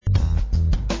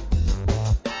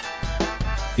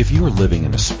If you are living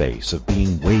in a space of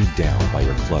being weighed down by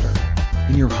your clutter,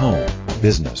 in your home,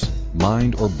 business,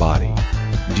 mind, or body,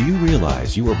 do you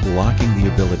realize you are blocking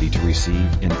the ability to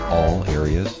receive in all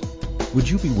areas? Would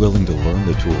you be willing to learn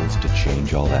the tools to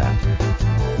change all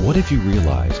that? What if you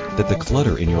realized that the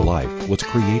clutter in your life was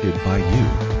created by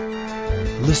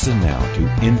you? Listen now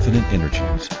to Infinite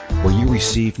Energies, where you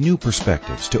receive new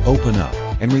perspectives to open up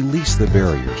and release the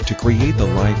barriers to create the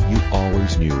life you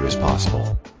always knew is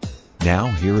possible. Now,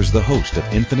 here is the host of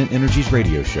Infinite Energies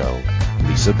radio show,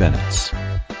 Lisa Bennett.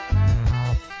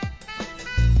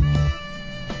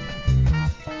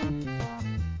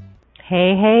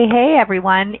 Hey,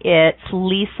 everyone. It's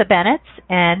Lisa Bennett,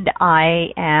 and I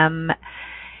am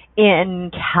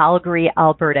in Calgary,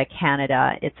 Alberta,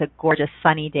 Canada. It's a gorgeous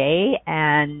sunny day,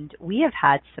 and we have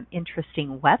had some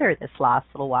interesting weather this last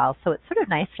little while, so it's sort of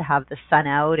nice to have the sun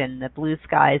out and the blue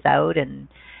skies out, and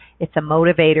it's a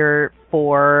motivator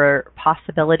for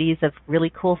possibilities of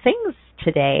really cool things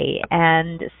today.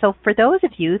 And so for those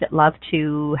of you that love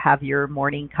to have your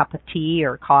morning cup of tea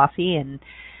or coffee and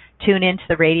tune into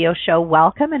the radio show,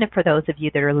 welcome. And for those of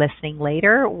you that are listening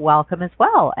later, welcome as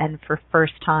well. And for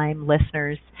first-time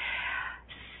listeners,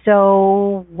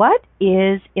 so what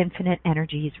is Infinite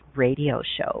Energies radio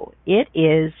show? It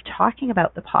is talking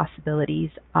about the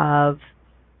possibilities of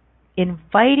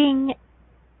inviting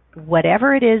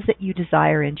whatever it is that you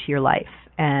desire into your life.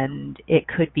 And it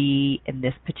could be, in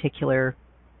this particular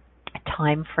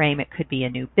time frame, it could be a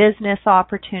new business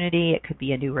opportunity, it could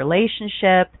be a new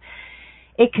relationship,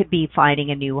 it could be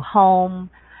finding a new home.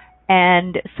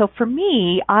 And so for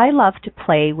me, I love to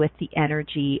play with the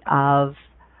energy of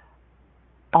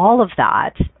all of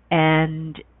that.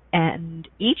 And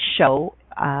each show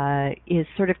is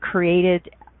sort of created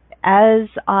as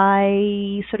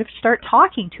I sort of start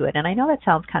talking to it. And I know that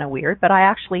sounds kind of weird, but I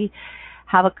actually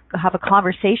have a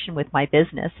conversation with my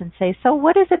business and say, so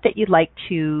what is it that you'd like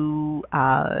to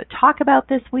talk about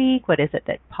this week? What is it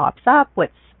that pops up?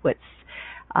 What's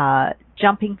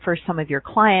jumping for some of your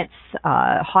clients,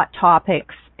 hot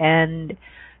topics? And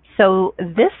so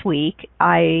this week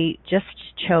I just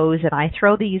chose, and I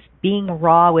throw these Being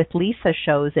Raw with Lisa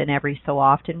shows in every so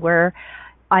often, where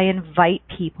I invite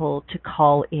people to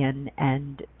call in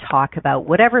and talk about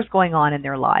whatever's going on in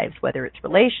their lives, whether it's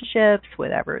relationships,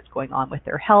 whatever is going on with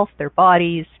their health, their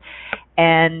bodies,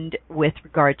 and with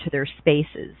regard to their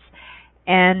spaces.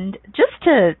 And just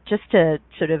to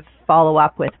sort of follow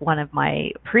up with one of my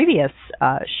previous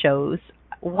shows,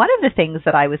 one of the things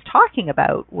that I was talking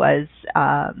about was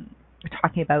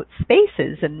talking about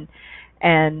spaces,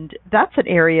 and that's an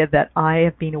area that I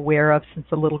have been aware of since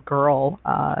a little girl,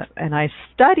 and I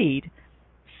studied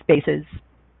spaces.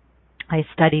 I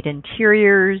studied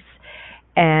interiors,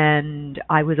 and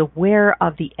I was aware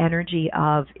of the energy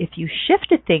of, if you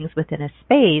shifted things within a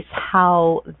space,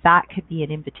 how that could be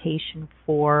an invitation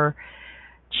for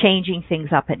changing things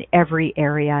up in every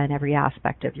area and every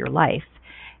aspect of your life.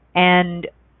 And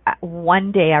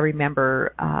one day I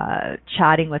remember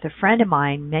chatting with a friend of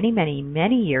mine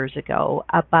many years ago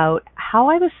about how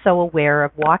I was so aware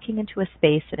of walking into a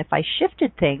space, and if I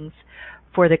shifted things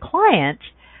for the client,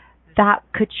 that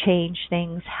could change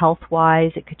things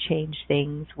health-wise. It could change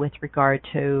things with regard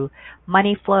to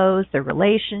money flows, their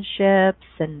relationships,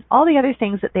 and all the other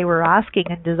things that they were asking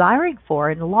and desiring for.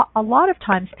 And a lot of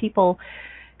times people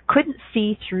couldn't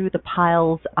see through the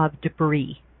piles of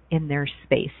debris in their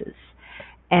spaces.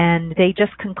 And they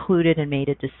just concluded and made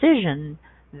a decision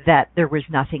that there was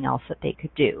nothing else that they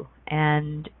could do.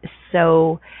 And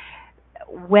so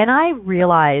when I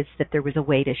realized that there was a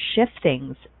way to shift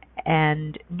things,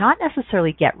 and not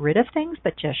necessarily get rid of things,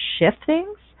 but just shift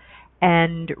things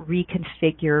and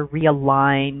reconfigure,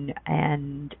 realign,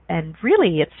 and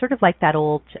really it's sort of like that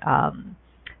old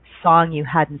song you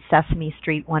had in Sesame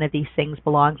Street, one of these things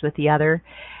belongs with the other.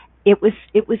 It was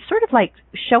sort of like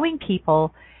showing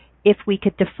people, if we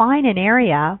could define an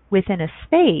area within a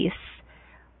space,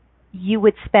 you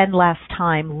would spend less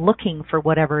time looking for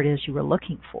whatever it is you were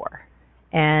looking for.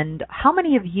 And how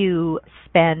many of you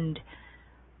spend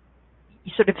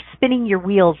sort of spinning your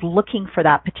wheels looking for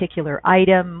that particular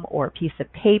item or piece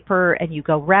of paper, and you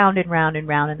go round and round and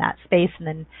round in that space, and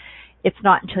then it's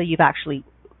not until you've actually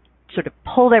sort of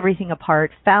pulled everything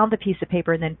apart, found the piece of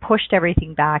paper, and then pushed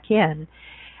everything back in.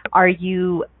 Are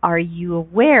you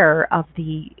aware of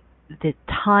the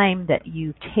time that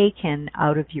you've taken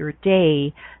out of your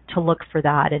day to look for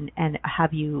that, and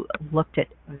have you looked at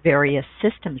various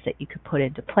systems that you could put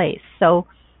into place? So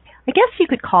I guess you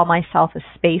could call myself a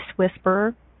space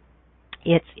whisperer.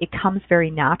 It comes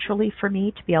very naturally for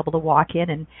me to be able to walk in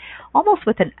and almost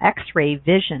with an X-ray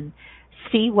vision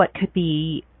see what could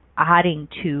be adding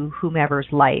to whomever's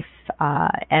life.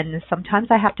 And sometimes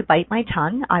I have to bite my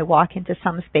tongue. I walk into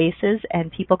some spaces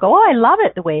and people go, oh, I love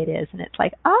it the way it is. And it's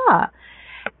like,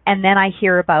 and then I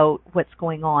hear about what's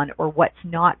going on or what's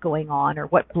not going on or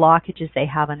what blockages they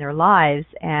have in their lives.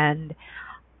 And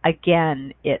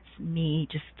again, it's me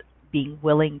just being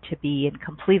willing to be in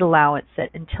complete allowance that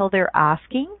until they're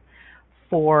asking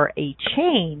for a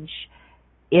change,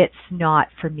 it's not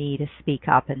for me to speak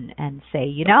up and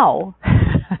say,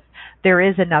 there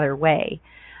is another way.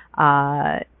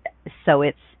 So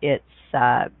it's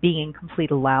being in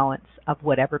complete allowance of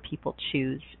whatever people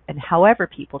choose and however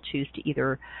people choose to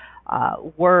either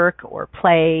work or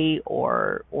play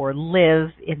or live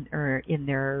in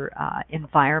their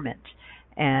environment.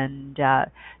 And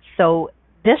so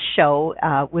this show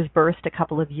was birthed a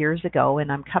couple of years ago,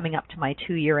 and I'm coming up to my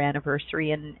 2-year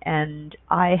anniversary, and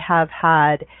I have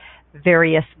had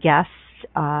various guests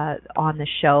on the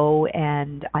show,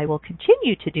 and I will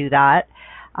continue to do that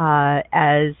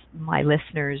as my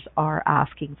listeners are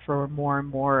asking for more and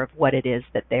more of what it is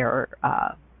that they're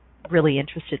really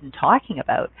interested in talking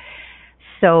about.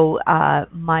 So I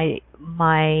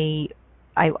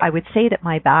would say that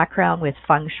my background with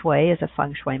Feng Shui as a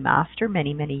Feng Shui master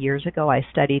many, many years ago, I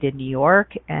studied in New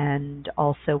York and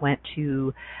also went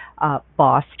to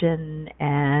Boston,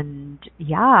 and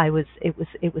it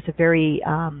was a very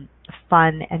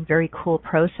fun and very cool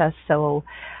process. So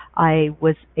I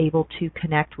was able to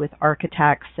connect with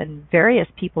architects and various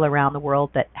people around the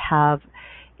world that have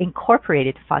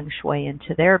incorporated Feng Shui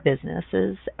into their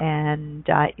businesses, and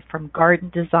from garden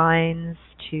designs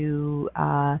to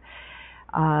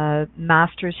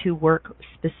masters who work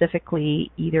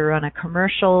specifically either on a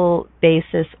commercial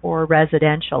basis or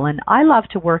residential. And I love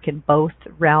to work in both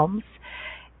realms,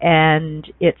 and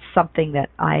it's something that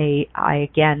I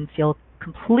again feel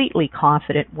completely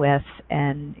confident with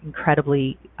and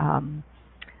incredibly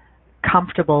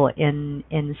comfortable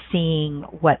in seeing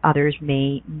what others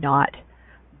may not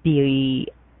be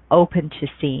open to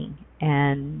seeing.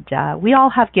 And we all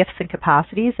have gifts and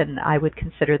capacities, and I would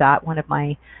consider that one of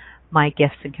my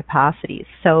gifts and capacities.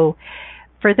 So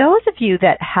for those of you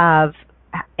that have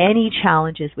any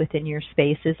challenges within your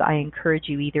spaces, I encourage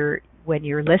you, either when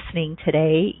you're listening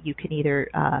today, you can either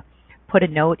put a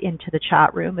note into the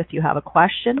chat room if you have a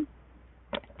question.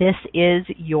 This is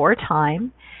your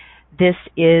time. This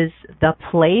is the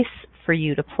place for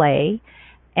you to play.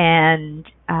 And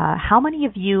how many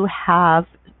of you have,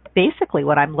 basically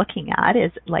what I'm looking at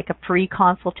is like a free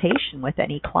consultation with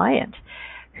any client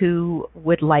who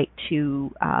would like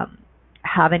to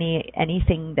have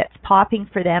anything that's popping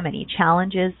for them, any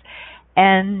challenges.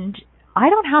 And I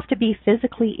don't have to be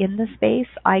physically in the space.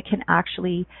 I can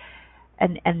actually,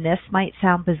 and this might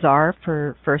sound bizarre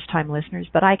for first-time listeners,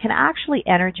 but I can actually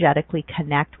energetically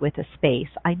connect with a space.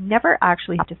 I never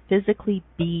actually have to physically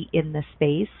be in the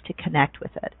space to connect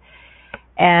with it.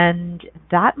 And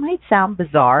that might sound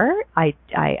bizarre. I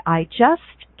just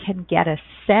can get a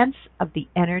sense of the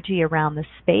energy around the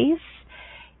space.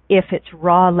 If it's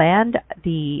raw land,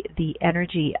 the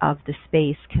energy of the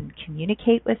space can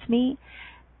communicate with me.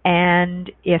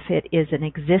 And if it is an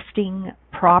existing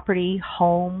property,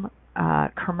 home,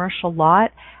 commercial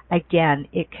lot, again,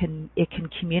 it can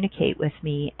communicate with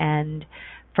me. And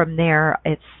from there,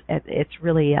 it's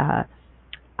really a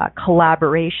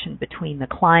collaboration between the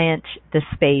client, the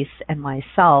space, and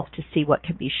myself to see what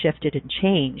can be shifted and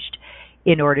changed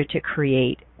in order to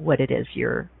create what it is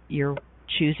you're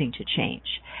choosing to change.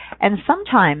 And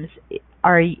sometimes,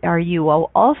 are you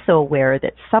also aware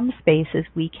that some spaces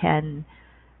we can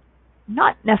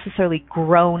not necessarily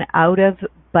grown out of,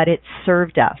 but it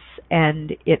served us,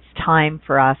 and it's time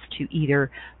for us to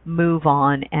either move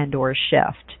on and or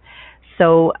shift.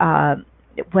 So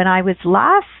when I was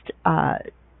last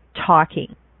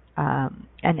talking,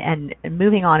 and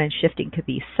moving on and shifting could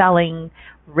be selling,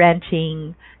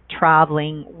 renting,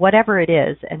 traveling, whatever it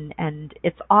is. And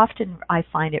it's often, I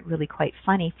find it really quite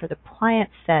funny for the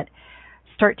clients that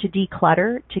start to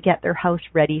declutter to get their house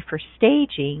ready for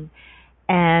staging,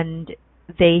 and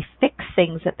they fix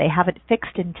things that they haven't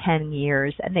fixed in 10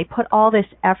 years, and they put all this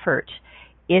effort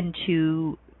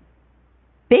into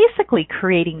basically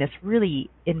creating this really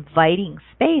inviting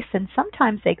space. And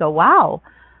sometimes they go, wow,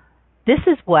 this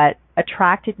is what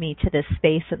attracted me to this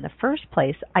space in the first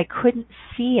place. I couldn't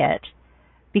see it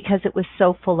because it was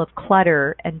so full of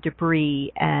clutter and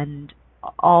debris and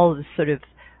all the sort of,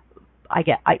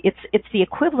 it's the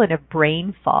equivalent of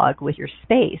brain fog with your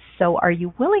space. So are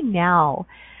you willing now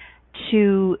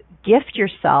to gift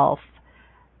yourself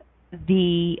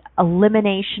the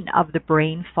elimination of the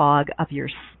brain fog of your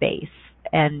space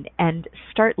and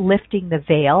start lifting the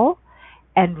veil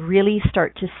and really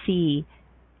start to see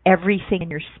everything in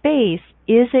your space.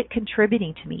 Is it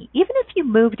contributing to me? Even if you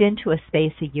moved into a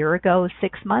space a year ago,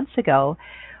 6 months ago,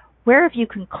 where have you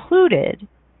concluded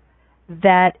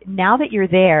that now that you're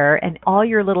there and all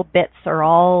your little bits are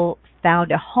all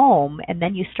found a home, and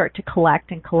then you start to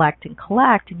collect and collect and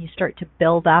collect, and you start to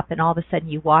build up, and all of a sudden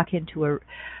you walk into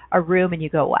a room and you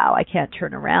go, wow, I can't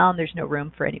turn around, there's no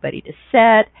room for anybody to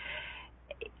sit.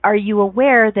 Are you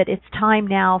aware that it's time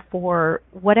now for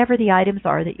whatever the items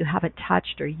are that you haven't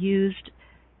touched or used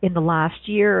in the last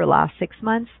year or last 6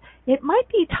 months? It might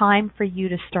be time for you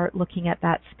to start looking at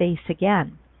that space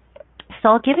again. So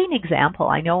I'll give you an example.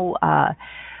 I know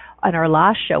on our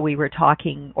last show we were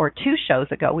talking, or 2 shows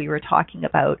ago, we were talking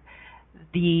about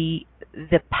the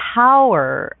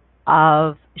power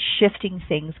of shifting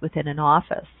things within an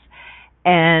office.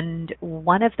 And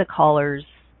one of the callers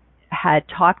had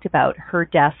talked about her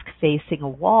desk facing a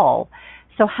wall.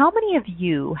 So how many of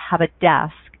you have a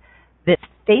desk that's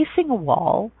facing a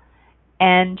wall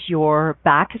and your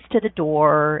back is to the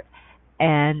door,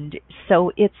 and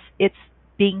so it's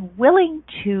being willing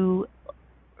to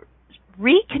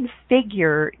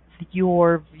reconfigure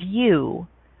your view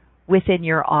within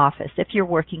your office? If you're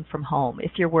working from home,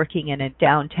 if you're working in a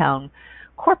downtown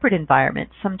corporate environment,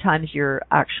 sometimes you're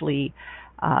actually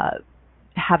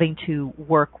having to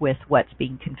work with what's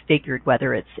being configured,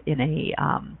 whether it's in a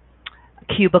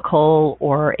cubicle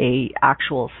or a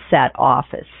actual set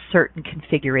office. Certain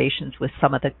configurations with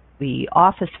some of the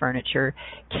office furniture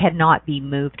cannot be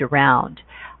moved around,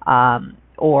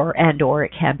 or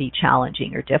it can be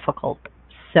challenging or difficult.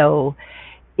 So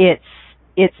it's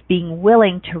being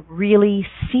willing to really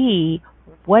see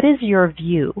what is your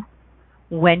view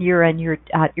when you're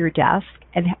at your desk,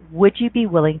 and would you be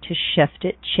willing to shift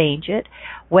it, change it,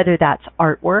 whether that's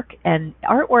artwork. And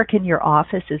artwork in your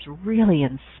office is really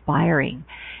inspiring.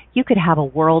 You could have a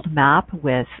world map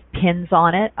with pins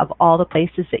on it of all the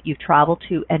places that you've traveled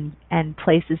to and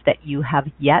places that you have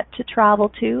yet to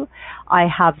travel to. I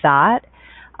have that.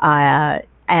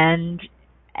 And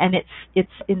it's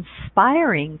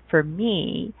inspiring for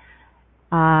me.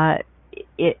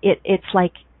 It's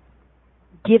like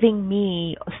giving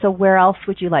me, so where else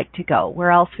would you like to go? Where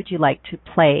else would you like to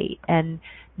play? And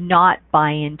not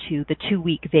buy into the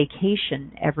 2-week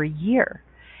vacation every year.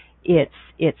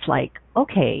 It's like,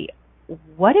 okay,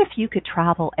 what if you could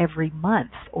travel every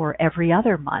month or every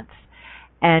other month?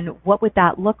 And what would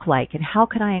that look like? And how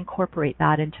can I incorporate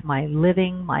that into my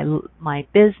living, my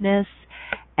business,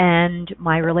 and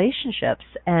my relationships?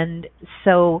 And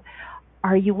so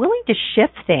are you willing to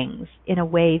shift things in a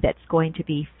way that's going to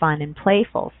be fun and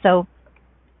playful? So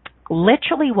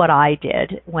literally what I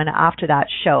did when after that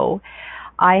show,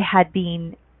 I had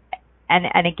been,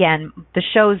 and again, the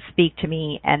shows speak to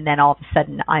me, and then all of a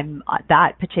sudden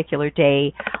that particular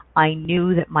day, I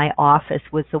knew that my office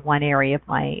was the one area of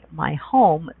my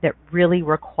home that really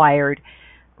required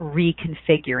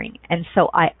reconfiguring. And so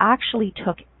I actually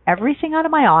took everything out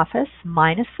of my office,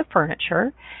 minus the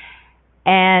furniture,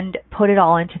 and put it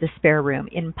all into the spare room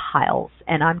in piles.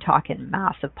 And I'm talking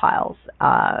massive piles.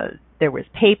 There was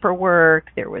paperwork,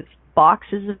 there was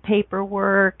boxes of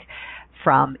paperwork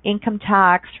from income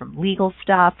tax, from legal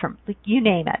stuff, from you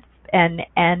name it.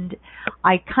 And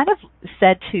I kind of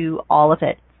said to all of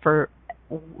it, for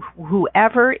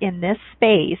whoever in this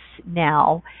space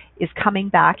now is coming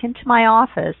back into my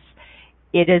office,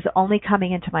 it is only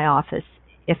coming into my office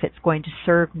if it's going to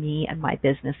serve me and my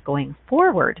business going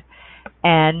forward.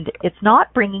 And it's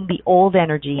not bringing the old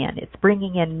energy in, it's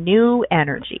bringing in new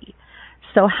energy.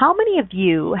 So how many of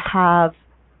you have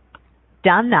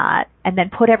done that and then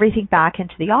put everything back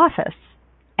into the office?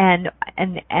 And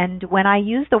when I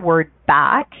use the word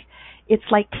back, it's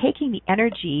like taking the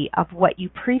energy of what you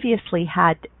previously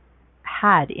had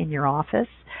in your office,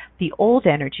 the old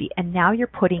energy, and now you're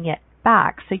putting it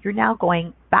back. So you're now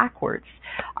going backwards.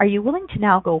 Are you willing to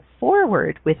now go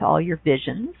forward with all your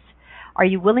visions? Are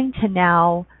you willing to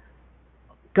now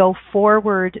go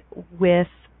forward with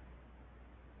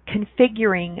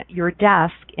configuring your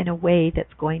desk in a way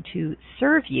that's going to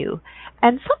serve you?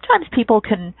 And sometimes people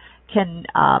can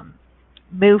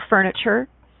move furniture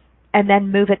and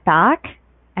then move it back.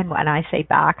 And when I say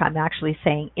back, I'm actually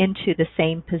saying into the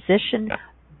same position,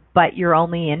 but you're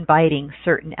only inviting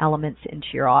certain elements into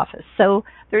your office. So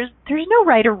there's no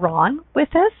right or wrong with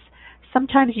this.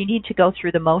 Sometimes you need to go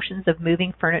through the motions of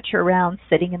moving furniture around,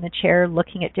 sitting in the chair,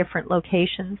 looking at different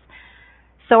locations.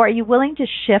 So are you willing to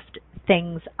shift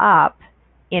things up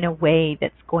in a way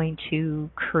that's going to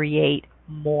create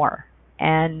more?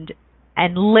 And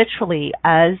literally,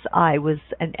 as I was,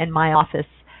 and my office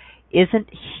isn't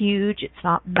huge, it's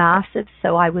not massive,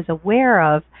 so I was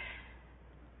aware of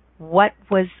what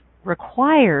was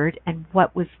required and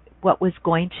what was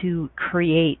going to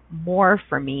create more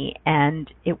for me. And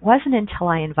it wasn't until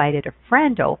I invited a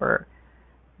friend over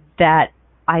that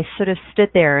I sort of stood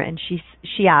there, and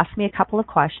she asked me a couple of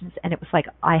questions, and it was like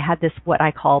I had this, what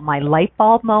I call my light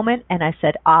bulb moment, and I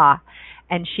said,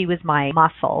 and she was my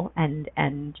muscle.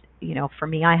 And you know, for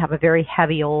me, I have a very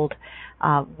heavy old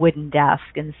wooden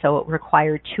desk, and so it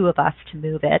required two of us to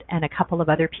move it and a couple of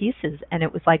other pieces. And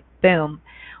it was like, boom,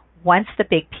 once the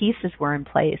big pieces were in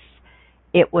place,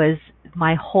 it was,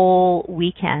 my whole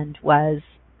weekend was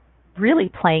really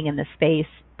playing in the space,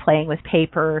 playing with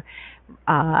paper,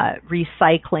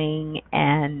 recycling,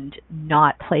 and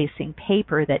not placing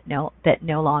paper that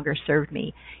no longer served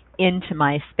me into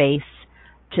my space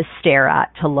to stare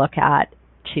at, to look at,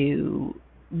 to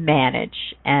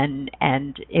manage. And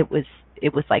it was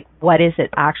like, what is it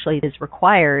actually that is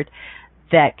required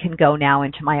that can go now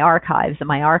into my archives? And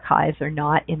my archives are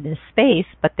not in this space,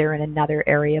 but they're in another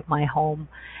area of my home.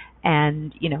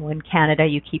 And, you know, in Canada,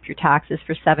 you keep your taxes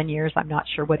for 7 years. I'm not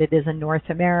sure what it is in North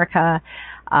America.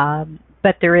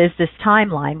 But there is this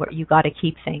timeline where you got to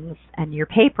keep things and your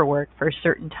paperwork for a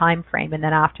certain time frame. And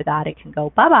then after that, it can go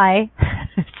bye-bye.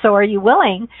 So are you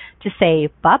willing to say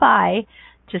bye-bye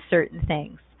to certain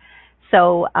things?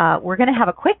 So we're going to have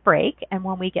a quick break, and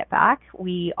when we get back,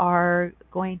 we are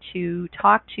going to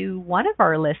talk to one of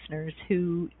our listeners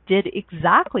who did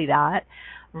exactly that,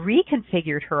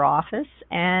 reconfigured her office,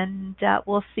 and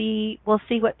we'll see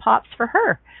what pops for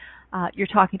her. You're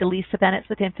talking to Lisa Bennett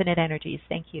with Infinite Energies.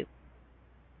 Thank you.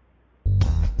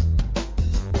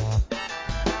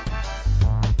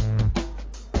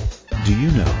 Do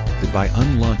you know that by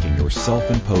unlocking your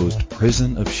self-imposed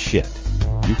prison of shit,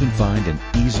 you can find an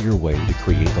easier way to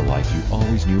create the life you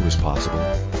always knew was possible?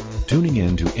 Tuning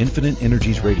in to Infinite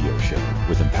Energies radio show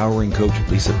with empowering coach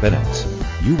Lisa Bennett,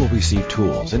 you will receive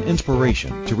tools and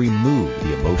inspiration to remove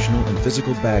the emotional and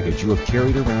physical baggage you have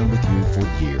carried around with you for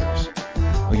years.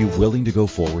 Are you willing to go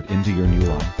forward into your new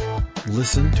life?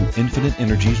 Listen to Infinite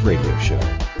Energies radio show,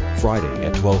 Friday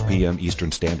at 12 p.m.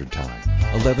 Eastern Standard Time,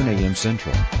 11 a.m.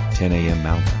 Central, 10 a.m.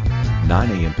 Mountain,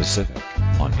 9 a.m. Pacific,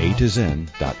 on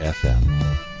A2Zen.fm.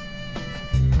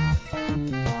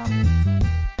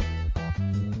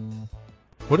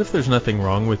 What if there's nothing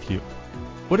wrong with you?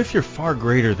 What if you're far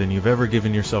greater than you've ever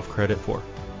given yourself credit for?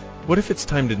 What if it's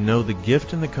time to know the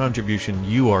gift and the contribution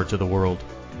you are to the world,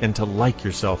 and to like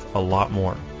yourself a lot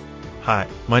more? Hi,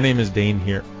 my name is Dane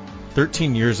here.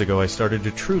 13 years ago, I started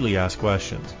to truly ask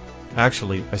questions.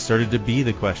 Actually, I started to be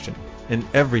the question, and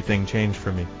everything changed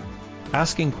for me.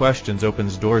 Asking questions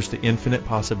opens doors to infinite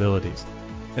possibilities.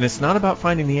 And it's not about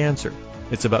finding the answer,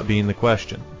 it's about being the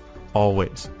question.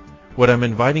 Always. What I'm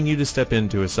inviting you to step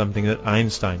into is something that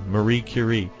Einstein, Marie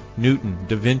Curie, Newton,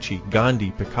 Da Vinci,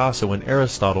 Gandhi, Picasso, and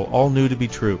Aristotle all knew to be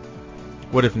true.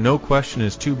 What if no question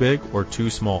is too big or too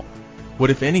small? What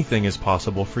if anything is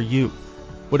possible for you?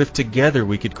 What if together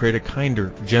we could create a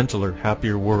kinder, gentler,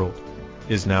 happier world?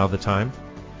 Is now the time?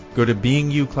 Go to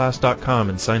beingyouclass.com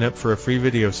and sign up for a free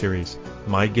video series,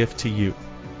 My Gift to You.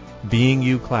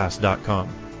 beingyouclass.com.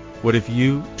 What if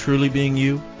you, truly being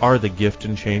you, are the gift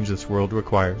and change this world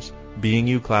requires?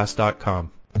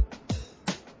 beingyouclass.com.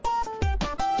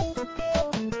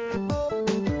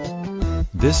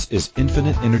 This is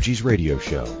Infinite Energies radio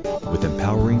show with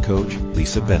empowering coach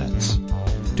Lisa Bennett.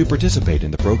 To participate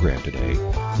in the program today,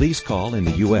 please call in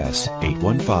the U.S.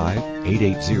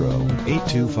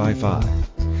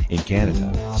 815-880-8255. In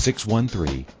Canada,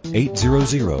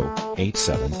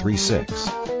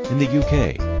 613-800-8736. In the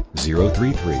UK,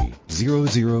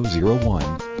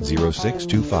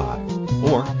 033-0001-0625.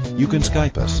 Or you can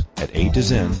Skype us at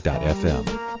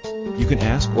A2Zen.fm. You can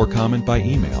ask or comment by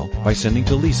email by sending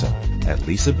to Lisa at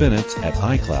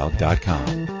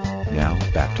lisabennett@icloud.com. Now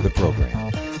back to the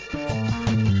program.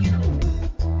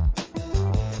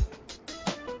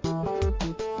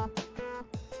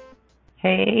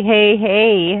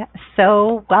 Hey.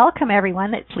 So welcome,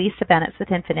 everyone. It's Lisa Bennett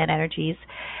with Infinite Energies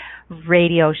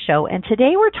radio show. And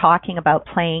today we're talking about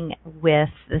playing with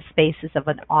the spaces of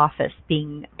an office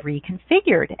being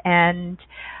reconfigured. And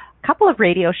a couple of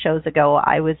radio shows ago,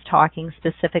 I was talking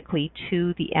specifically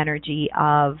to the energy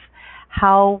of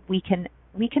how we can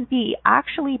be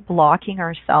actually blocking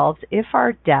ourselves if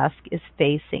our desk is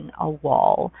facing a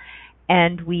wall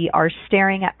and we are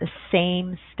staring at the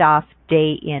same stuff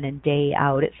day in and day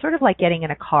out. It's sort of like getting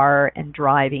in a car and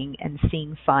driving and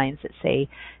seeing signs that say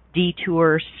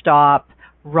detour, stop,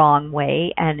 wrong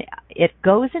way, and it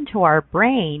goes into our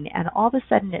brain, and all of a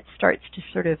sudden it starts to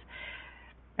sort of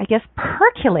I guess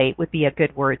percolate would be a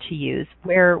good word to use,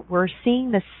 where we're seeing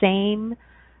the same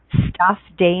stuff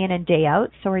day in and day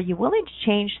out. So are you willing to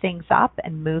change things up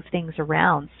and move things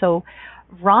around? So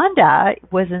Rhonda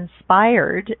was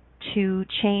inspired to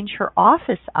change her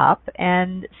office up,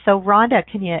 and so Rhonda,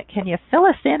 can you fill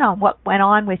us in on what went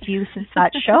on with you since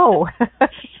that show?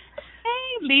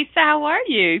 Hey, Lisa, how are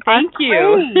you? Thank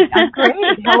you. I'm great.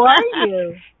 How are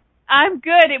you? I'm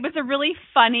good. It was a really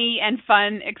funny and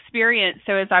fun experience.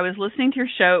 So as I was listening to your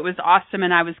show, it was awesome,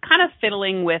 and I was kind of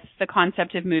fiddling with the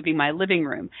concept of moving my living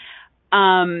room.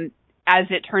 As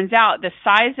it turns out, the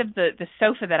size of the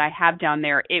sofa that I have down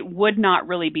there, it would not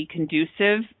really be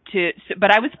conducive to,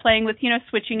 but I was playing with,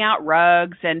 switching out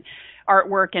rugs and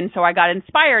artwork, and so I got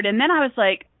inspired. And then I was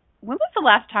like, when was the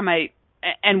last time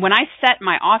and when I set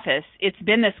my office, it's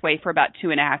been this way for about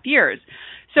 2.5 years.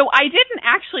 So I didn't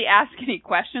actually ask any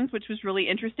questions, which was really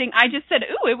interesting. I just said,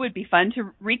 ooh, it would be fun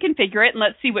to reconfigure it and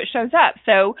let's see what shows up.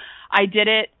 So I did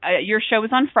it. Your show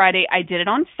was on Friday. I did it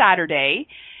on Saturday.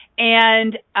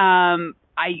 And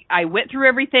I went through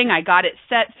everything. I got it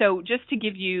set. So just to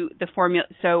give you the formula,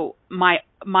 so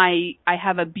I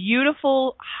have a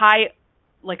beautiful high,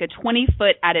 like a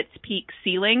 20-foot at its peak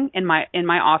ceiling in my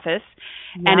office,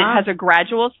 and it has a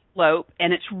gradual slope,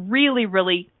 and it's really,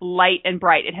 really light and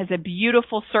bright. It has a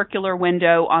beautiful circular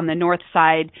window on the north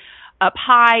side up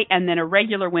high, and then a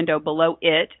regular window below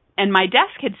it. And my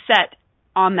desk had set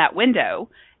on that window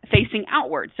facing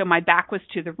outward, so my back was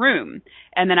to the room.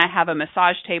 And then I have a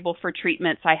massage table for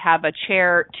treatments. I have a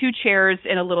chair, 2 chairs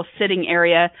in a little sitting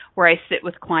area where I sit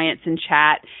with clients and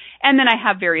chat. And then I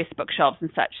have various bookshelves and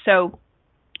such. So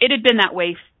it had been that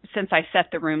way since I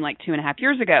set the room like 2.5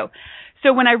 years ago.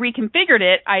 So when I reconfigured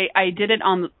it, I did it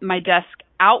on my desk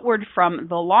outward from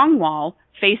the long wall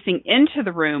facing into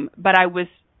the room, but I was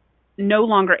no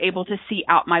longer able to see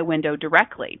out my window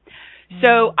directly.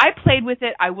 So I played with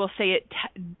it. I will say it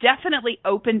definitely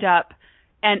opened up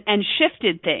and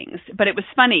shifted things. But it was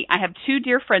funny. I have 2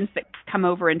 dear friends that come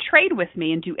over and trade with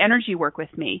me and do energy work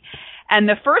with me. And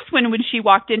the first one, when she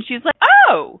walked in, she's like,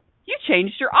 oh, you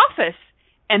changed your office.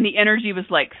 And the energy was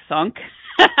like sunk.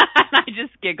 And I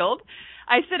just giggled.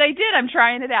 I said, I did. I'm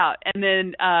trying it out. And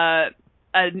then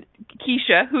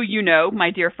Keisha, who you know,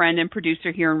 my dear friend and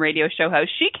producer here and radio show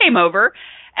host, she came over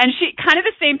and she kind of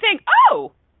the same thing.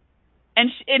 Oh, and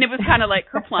it was kind of like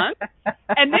her plunk.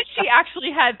 And then she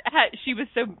actually she was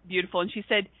so beautiful. And she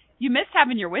said, you miss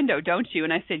having your window, don't you?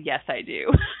 And I said, yes, I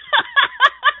do.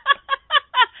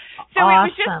 So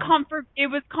awesome. It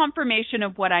was confirmation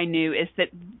of what I knew, is that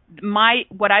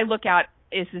what I look at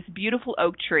is this beautiful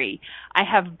oak tree. I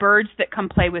have birds that come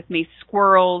play with me,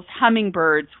 squirrels,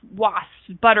 hummingbirds,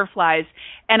 wasps, butterflies,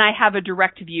 and I have a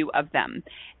direct view of them.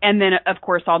 And then, of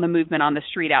course, all the movement on the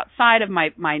street outside of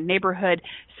my neighborhood.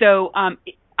 So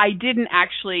I didn't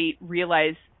actually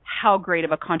realize how great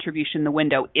of a contribution the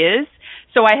window is.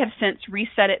 So I have since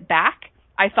reset it back.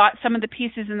 I thought some of the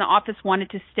pieces in the office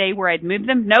wanted to stay where I'd moved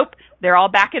them. Nope, they're all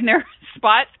back in their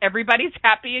spots. Everybody's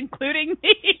happy, including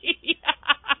me.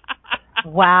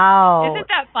 Wow. Isn't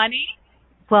that funny?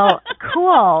 Well,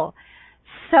 cool.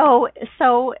 So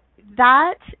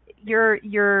that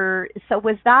so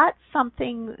was that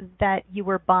something that you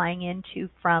were buying into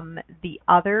from the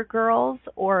other girls,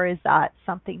 or is that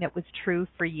something that was true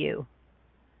for you?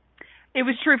 It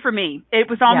was true for me. It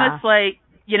was almost like,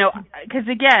 because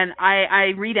again,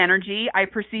 I read energy, I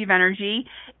perceive energy.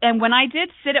 And when I did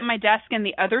sit at my desk in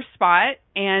the other spot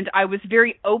and I was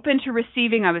very open to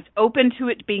receiving, I was open to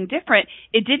it being different,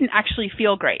 it didn't actually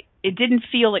feel great. It didn't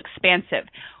feel expansive.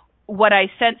 What I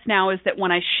sense now is that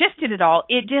when I shifted it all,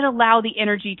 it did allow the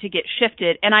energy to get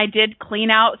shifted. And I did clean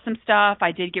out some stuff.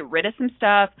 I did get rid of some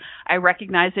stuff. I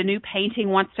recognized a new painting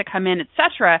wants to come in,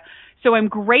 etc. So I'm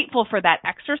grateful for that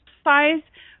exercise.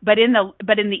 But in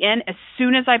the end, as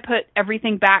soon as I put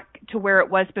everything back to where it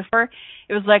was before,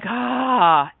 it was like,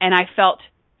 and I felt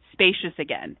spacious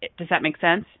again. Does that make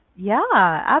sense? Yeah,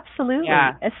 absolutely.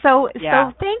 Yeah. So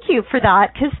thank you for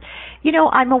that, because,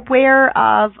 I'm aware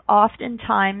of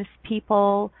oftentimes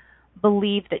people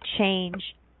believe that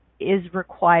change is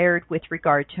required with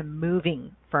regard to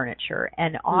moving furniture.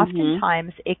 And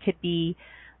oftentimes it could be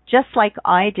just like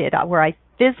I did, where I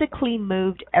physically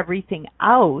moved everything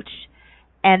out.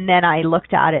 And then I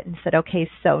looked at it and said, okay,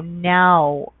 so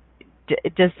now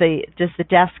does the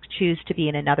desk choose to be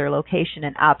in another location?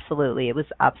 And absolutely, it was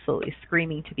absolutely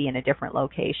screaming to be in a different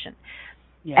location.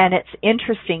 Yeah. And it's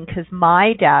interesting because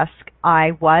my desk,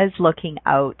 I was looking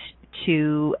out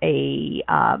to a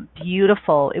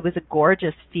beautiful, it was a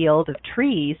gorgeous field of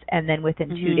trees, and then within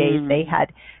 2 days they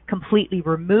had completely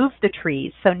removed the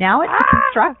trees. So now it's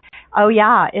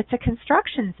it's a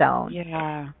construction zone.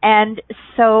 Yeah. And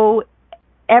so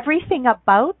everything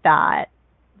about that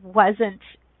wasn't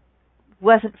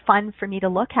fun for me to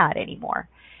look at anymore.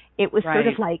 It was sort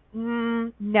of like,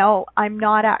 no, I'm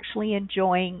not actually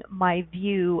enjoying my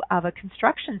view of a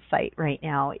construction site right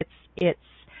now.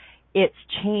 It's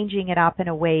changing it up in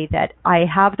a way that I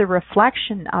have the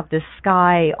reflection of the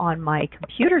sky on my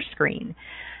computer screen.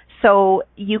 So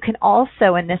you can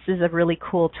also, and this is a really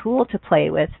cool tool to play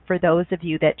with for those of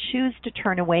you that choose to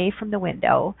turn away from the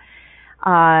window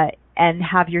and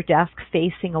have your desk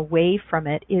facing away from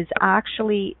it, is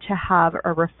actually to have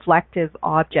a reflective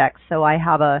object. So I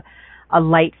have a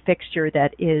light fixture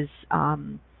that is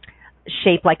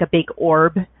shaped like a big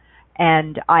orb,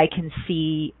 and I can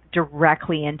see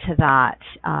directly into that.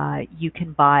 You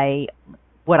can buy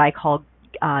what I call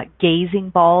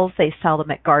gazing balls. They sell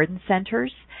them at garden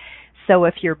centers. So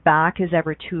if your back is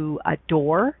ever to a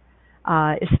door,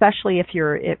 especially if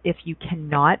you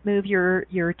cannot move your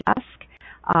desk,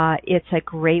 it's a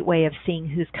great way of seeing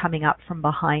who's coming up from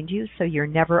behind you, so you're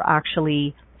never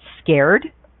actually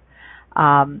scared.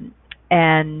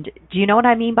 And do you know what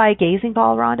I mean by a gazing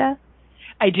ball, Rhonda?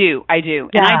 I do. Yeah.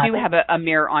 And I do have a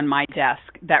mirror on my desk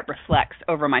that reflects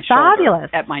over my shoulder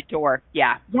at my door.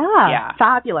 Yeah.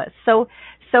 Fabulous. So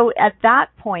at that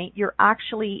point, you're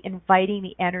actually inviting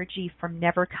the energy from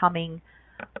never coming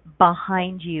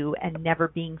behind you and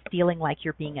never feeling like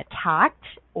you're being attacked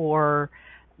or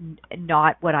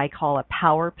not what I call a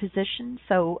power position.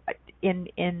 So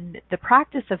in the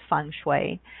practice of feng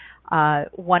shui,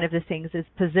 one of the things is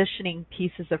positioning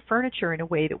pieces of furniture in a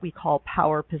way that we call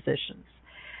power positions.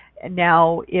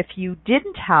 Now, if you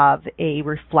didn't have a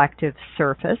reflective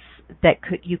surface that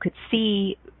you could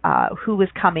see who was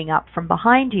coming up from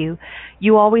behind you,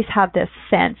 you always have this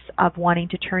sense of wanting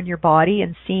to turn your body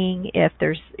and seeing if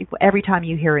every time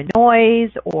you hear a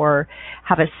noise or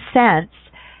have a sense,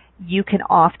 you can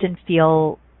often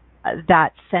feel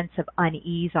that sense of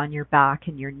unease on your back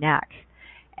and your neck.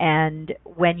 And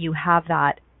when you have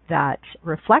that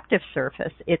reflective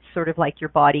surface, it's sort of like your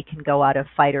body can go out of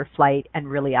fight or flight and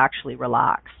really actually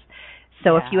relax.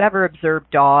 So if you ever observe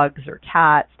dogs or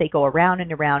cats, they go around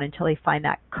and around until they find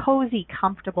that cozy,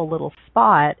 comfortable little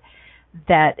spot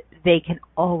that they can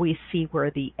always see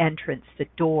where the entrance, the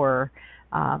door,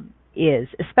 is,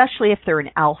 especially if they're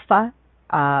an alpha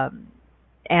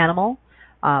animal.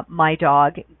 My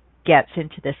dog gets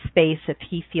into this space if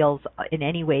he feels in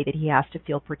any way that he has to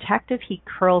feel protective. He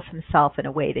curls himself in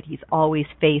a way that he's always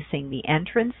facing the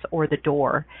entrance or the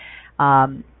door.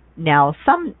 Now,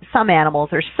 some animals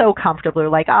are so comfortable, they're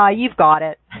like, you've got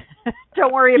it.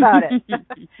 Don't worry about it.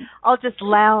 I'll just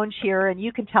lounge here and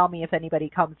you can tell me if anybody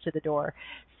comes to the door.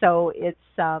 So it's,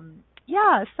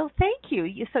 so thank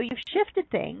you. So you've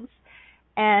shifted things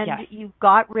and you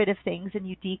got rid of things and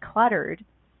you decluttered.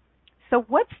 So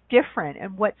what's different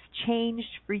and what's changed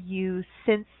for you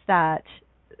since that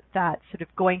sort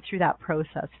of going through that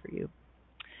process for you?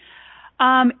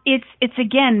 It's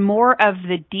again more of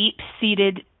the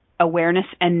deep-seated awareness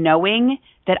and knowing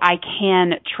that I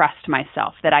can trust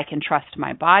myself, that I can trust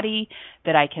my body,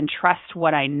 that I can trust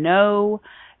what I know,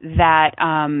 that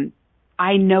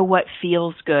I know what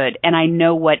feels good and I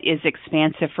know what is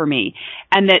expansive for me,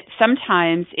 and that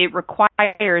sometimes it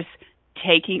requires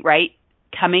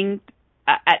coming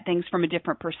at things from a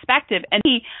different perspective. And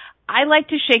I like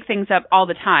to shake things up all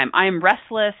the time. I am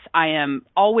restless. I am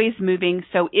always moving.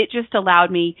 So it just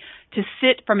allowed me to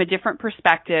sit from a different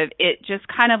perspective. It just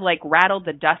kind of like rattled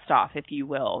the dust off, if you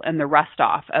will, and the rust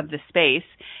off of the space.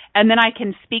 And then I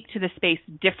can speak to the space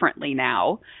differently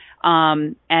now.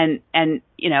 And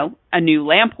you know, a new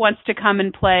lamp wants to come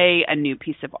and play, a new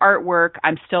piece of artwork.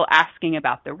 I'm still asking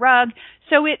about the rug.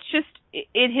 So it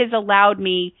has allowed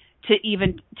me to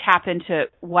even tap into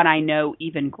what I know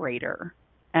even greater.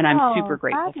 And I'm super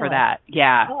grateful for that.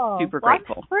 Yeah, super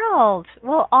grateful. I'm thrilled.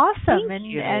 Well, awesome. Thank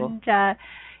you. And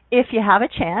if you have a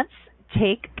chance,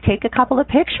 take a couple of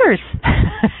pictures.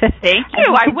 Thank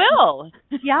you. I will.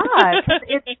 Yeah,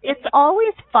 it's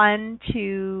always fun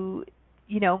to,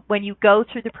 you know, when you go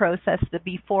through the process, the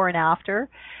before and after,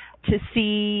 to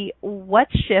see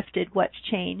what's shifted, what's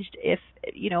changed. If,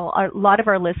 you know, a lot of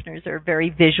our listeners are very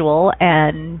visual,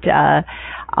 and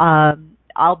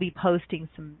I'll be posting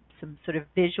some sort of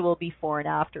visual before and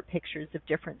after pictures of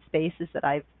different spaces that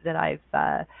I've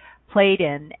played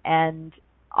in. And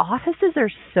offices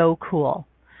are so cool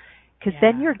because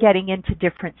then you're getting into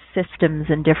different systems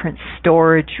and different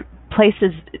storage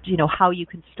places, how you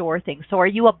can store things. So are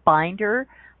you a binder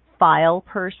file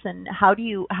person? How do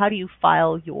you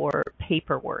file your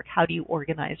paperwork? How do you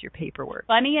organize your paperwork?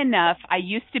 Funny enough, I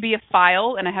used to be a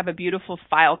file, and I have a beautiful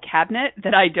file cabinet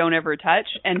that I don't ever touch,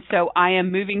 and so I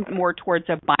am moving more towards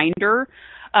a binder.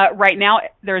 Right now,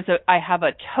 I have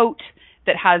a tote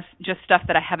that has just stuff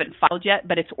that I haven't filed yet,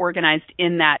 but it's organized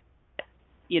in that,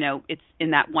 it's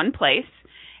in that one place,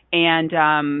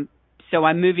 and so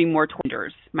I'm moving more towards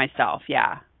binders myself.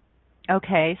 Yeah.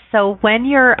 Okay, so when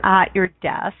you're at your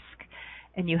desk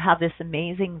and you have this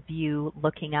amazing view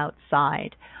looking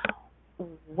outside,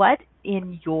 what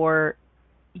in your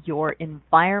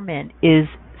environment is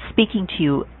speaking to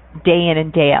you day in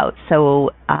and day out?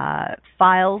 So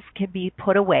files can be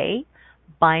put away.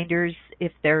 Binders,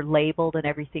 if they're labeled and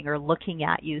everything, are looking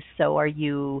at you. So are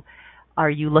you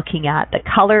looking at the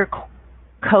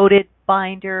color-coded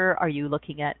binder? Are you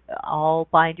looking at all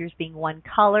binders being one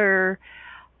color?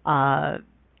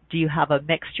 Do you have a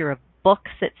mixture of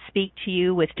books that speak to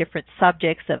you with different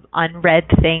subjects of unread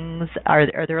things? Are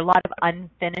there a lot of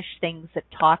unfinished things that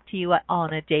talk to you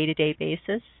on a day-to-day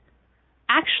basis?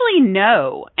 Actually,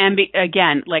 no. And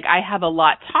again, I have a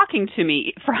lot talking to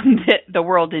me from the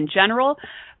world in general,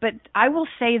 but I will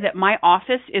say that my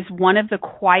office is one of the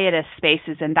quietest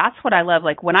spaces, and that's what I love.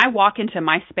 When I walk into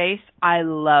my space, I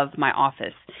love my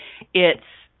office. It's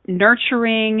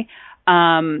nurturing.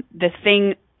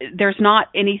 There's not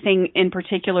anything in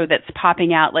particular that's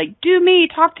popping out do me,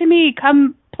 talk to me,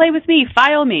 come play with me,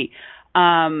 file me.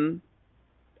 And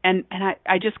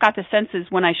I just got the senses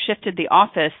when I shifted the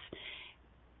office,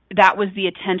 that was the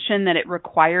attention that it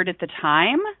required at the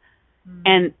time. Mm-hmm.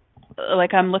 And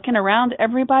I'm looking around,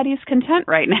 everybody's content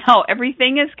right now.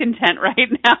 Everything is content right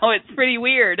now. It's pretty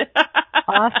weird.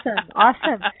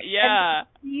 Awesome. Yeah.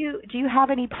 And do you have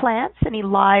any plants, any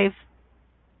live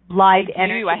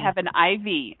energy? I have an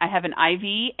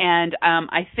ivy. And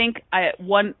I think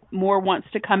one more wants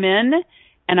to come in,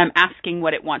 and I'm asking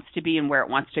what it wants to be and where it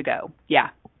wants to go. Yeah.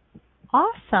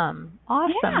 Awesome.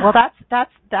 Yeah. Well,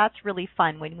 that's really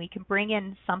fun when we can bring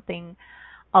in something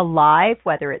alive,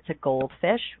 whether it's a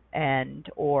goldfish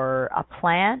or a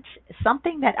plant,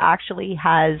 something that actually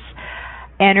has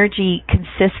energy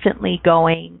consistently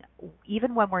going,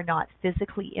 even when we're not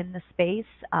physically in the space.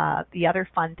 The other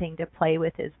fun thing to play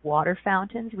with is water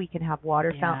fountains. We can have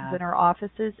water fountains in our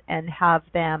offices and have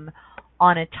them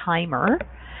on a timer,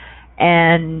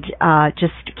 and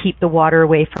just keep the water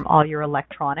away from all your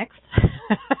electronics.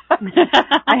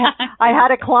 I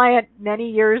had a client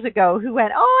many years ago who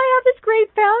went, I have this great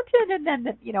fountain, and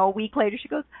then a week later she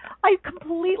goes, I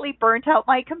completely burnt out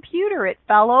my computer. It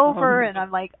fell over, and I'm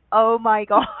like, oh my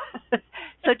God.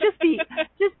 So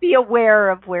just be aware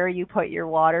of where you put your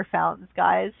water fountains,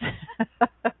 guys.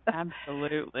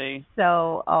 Absolutely.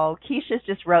 So, Keisha's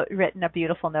just written a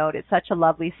beautiful note. It's such a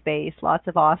lovely space. Lots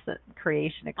of awesome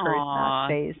creation occurs in that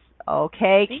space.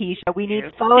 Okay, Keisha, we need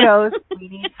photos. We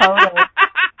need photos.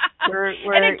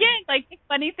 And again, the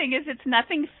funny thing is, it's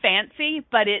nothing fancy,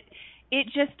 but it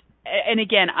just. And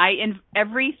again,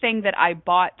 everything that I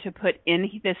bought to put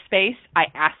in this space, I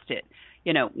asked it.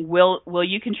 Will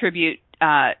you contribute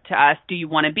to us? Do you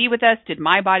want to be with us? Did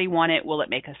my body want it? Will it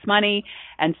make us money?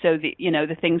 And so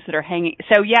the things that are hanging.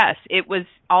 So yes, it was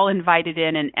all invited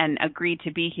in and agreed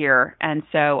to be here. And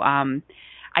so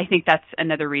I think that's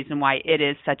another reason why it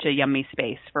is such a yummy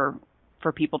space for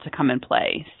people to come and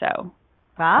play. So.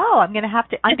 Wow, I'm gonna have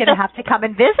to come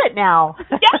and visit now.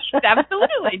 Yes,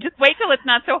 absolutely. Just wait till it's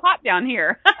not so hot down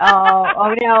here.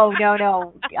 Oh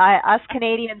no. Us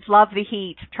Canadians love the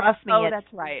heat. Trust me. Oh,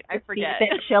 that's right. I forget.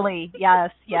 It's a bit chilly.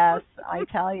 Yes, I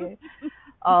tell you.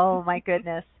 Oh my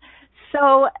goodness.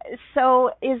 So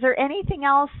is there anything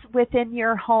else within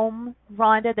your home,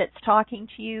 Rhonda, that's talking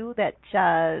to you that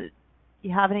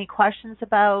you have any questions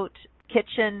about?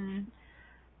 Kitchen,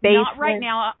 basement? Not right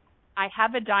now. I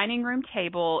have a dining room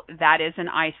table that is an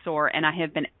eyesore, and I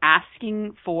have been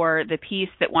asking for the piece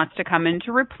that wants to come in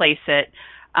to replace it.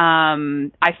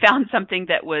 I found something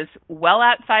that was well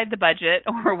outside the budget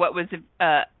or what was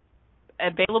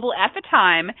available at the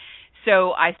time.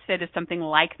 So I said, if something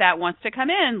like that wants to come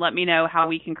in, let me know how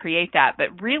we can create that.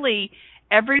 But really,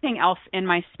 everything else in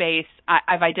my space,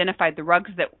 I've identified the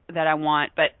rugs that I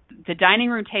want, but the dining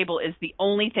room table is the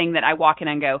only thing that I walk in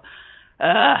and go,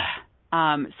 ugh.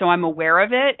 So I'm aware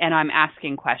of it, and I'm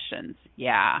asking questions.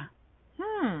 Yeah.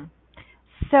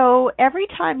 So every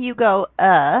time you go,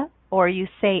 or you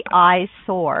say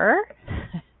eyesore,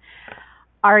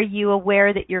 are you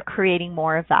aware that you're creating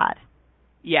more of that?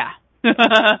 Yeah. Yeah.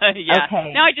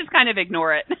 Okay. Now I just kind of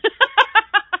ignore it.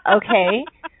 Okay.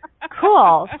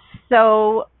 Cool.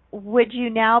 So would you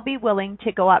now be willing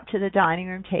to go up to the dining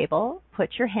room table, put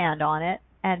your hand on it,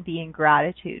 and be in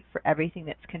gratitude for everything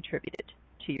that's contributed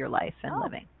to your life and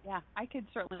living? Yeah, I could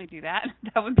certainly do that.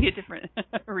 That would be a different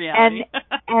reality.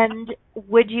 And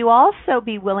would you also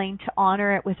be willing to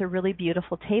honor it with a really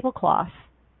beautiful tablecloth?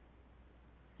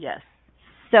 Yes.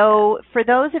 So for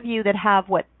those of you that have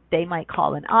what they might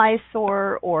call an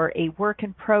eyesore or a work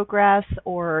in progress,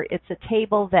 or it's a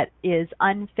table that is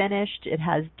unfinished, it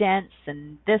has dents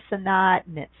and this and that,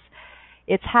 and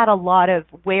it's had a lot of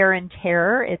wear and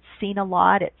tear, it's seen a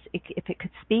lot, if it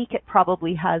could speak, it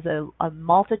probably has a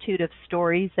multitude of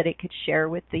stories that it could share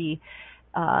with the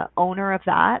owner of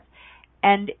that.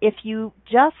 And if you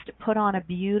just put on a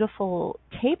beautiful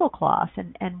tablecloth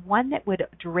and one that would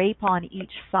drape on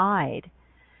each side,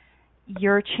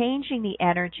 you're changing the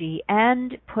energy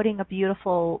and putting a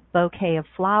beautiful bouquet of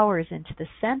flowers into the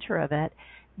center of it.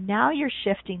 Now you're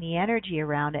shifting the energy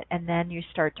around it, and then you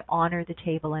start to honor the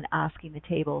table and asking the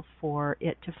table for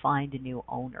it to find a new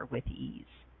owner with ease.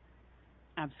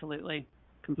 Absolutely.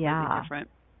 Completely different.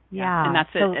 Yeah. And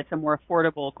it's a more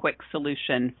affordable, quick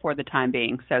solution for the time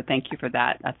being. So thank you for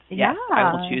that. Yes,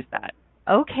 I will choose that.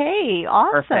 Okay,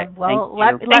 awesome. Perfect. Well,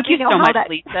 thank you me know so how much, that...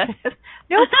 Lisa.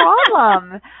 No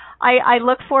problem. I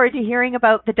look forward to hearing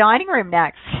about the dining room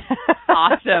next.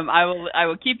 Awesome. I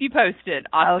will keep you posted.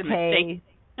 Awesome. Okay.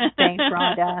 Thanks,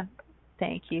 Rhonda.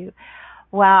 Thank you.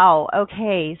 Wow.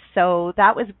 Okay. So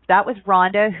that was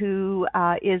Rhonda, who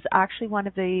is actually one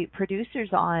of the producers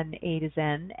on A to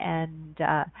Zen, and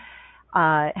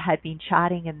had been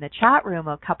chatting in the chat room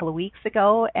a couple of weeks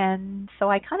ago, and so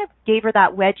I kind of gave her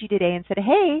that wedgie today and said,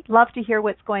 hey, love to hear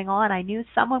what's going on. I knew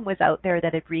someone was out there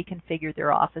that had reconfigured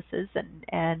their offices,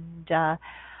 and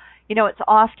it's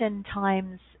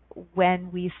oftentimes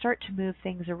when we start to move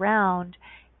things around,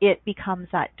 it becomes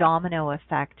that domino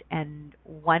effect, and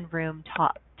one room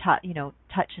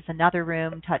touches another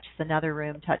room, touches another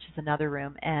room, touches another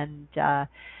room, and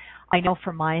I know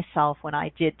for myself, when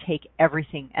I did take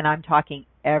everything, and I'm talking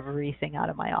everything out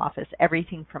of my office,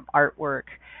 everything from artwork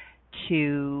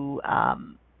to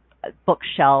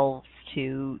bookshelves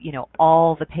to,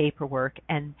 all the paperwork,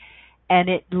 and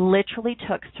it literally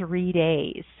took 3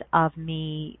 days of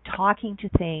me talking to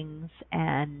things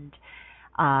and,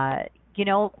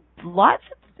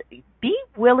 be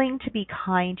willing to be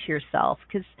kind to yourself,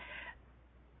 because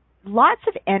lots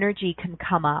of energy can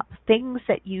come up. Things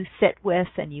that you sit with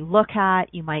and you look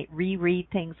at, you might reread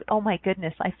things. Oh my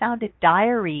goodness, I found a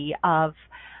diary of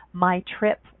my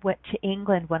trip to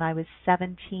England when I was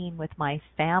 17 with my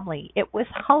family. It was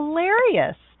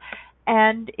hilarious.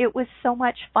 And it was so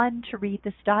much fun to read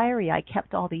this diary. I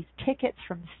kept all these tickets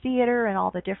from the theater and all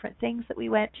the different things that we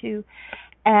went to.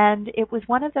 And it was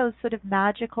one of those sort of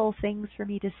magical things for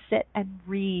me to sit and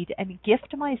read and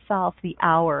gift myself the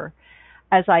hour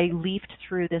as I leafed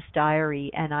through this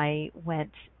diary, and I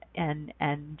went and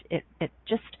it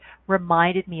just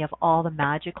reminded me of all the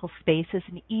magical spaces,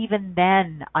 and even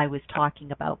then I was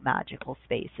talking about magical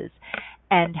spaces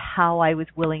and how I was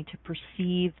willing to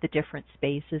perceive the different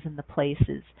spaces and the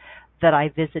places that I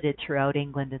visited throughout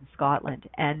England and Scotland.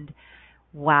 And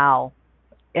wow,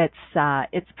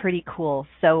 it's pretty cool.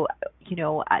 So,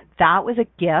 that was a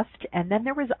gift. And then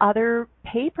there was other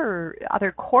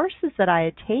courses that I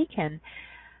had taken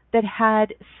that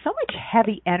had so much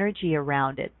heavy energy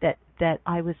around it that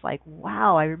I was like,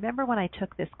 wow, I remember when I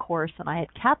took this course and I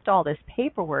had kept all this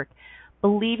paperwork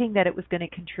believing that it was going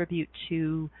to contribute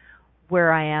to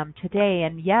where I am today.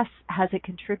 And yes, has it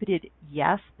contributed?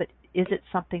 Yes, but is it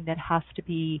something that has to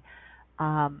be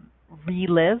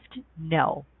relived?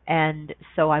 No. And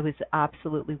so I was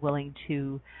absolutely willing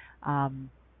to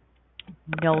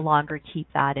no longer keep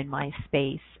that in my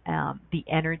space, the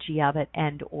energy of it,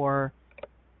 and or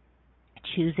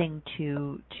choosing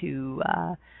to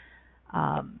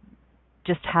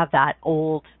just have that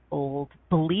old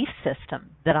belief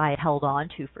system that I had held on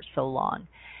to for so long.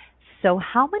 So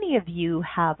how many of you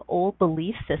have old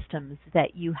belief systems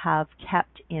that you have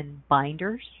kept in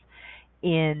binders,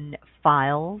 in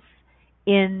files,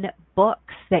 in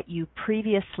books that you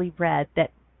previously read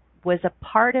that was a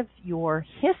part of your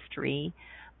history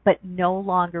but no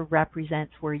longer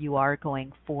represents where you are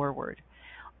going forward?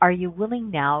 Are you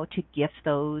willing now to gift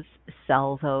those,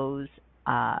 sell those,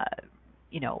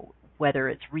 whether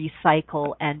it's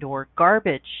recycle and or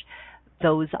garbage,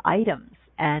 those items?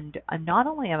 And not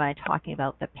only am I talking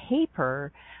about the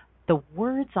paper, the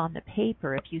words on the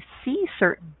paper. If you see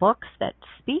certain books that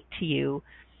speak to you,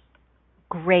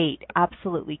 great,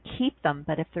 absolutely keep them.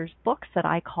 But if there's books that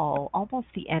I call almost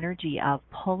the energy of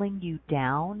pulling you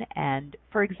down, and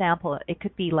for example, it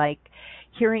could be like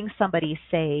hearing somebody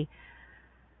say,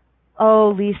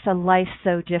 oh, Lisa, life's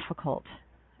so difficult.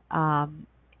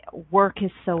 Work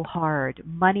is so hard.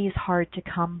 Money's hard to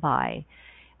come by.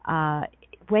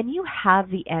 When you have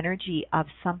the energy of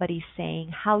somebody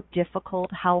saying how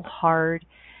difficult, how hard,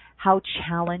 how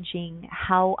challenging,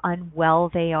 how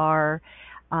unwell they are,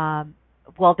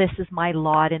 well, this is my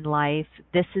lot in life.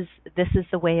 This is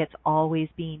the way it's always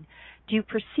been. Do you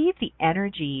perceive the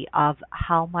energy of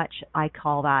how much I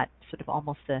call that sort of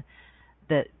almost the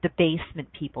basement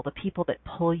people, the people that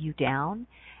pull you down?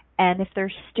 And if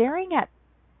they're staring at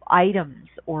items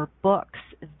or books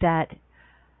that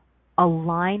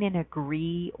align and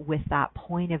agree with that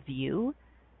point of view,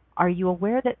 are you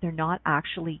aware that they're not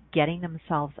actually getting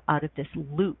themselves out of this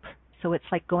loop? So it's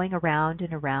like going around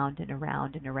and around and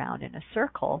around and around in a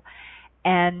circle.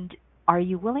 And are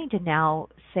you willing to now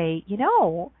say, you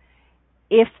know,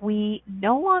 if we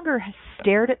no longer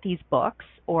stared at these books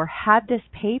or had this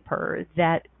paper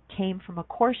that came from a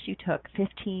course you took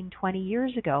 15, 20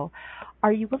 years ago,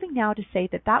 are you willing now to say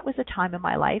that that was a time in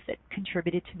my life that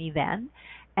contributed to me then,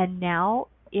 and now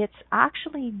it's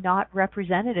actually not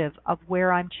representative of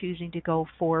where I'm choosing to go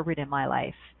forward in my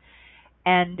life?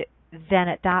 And then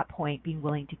at that point being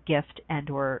willing to gift and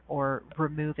or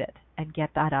remove it and get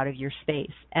that out of your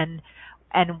space. And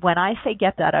when I say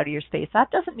get that out of your space,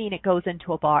 that doesn't mean it goes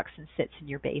into a box and sits in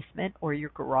your basement or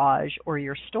your garage or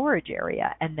your storage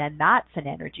area, and then that's an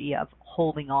energy of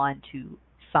holding on to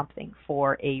something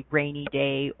for a rainy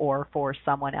day or for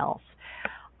someone else.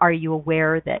 Are you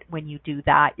aware that when you do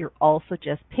that, you're also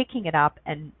just picking it up,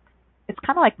 and it's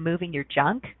kind of like moving your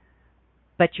junk,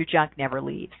 but your junk never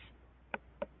leaves?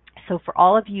 So for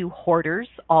all of you hoarders,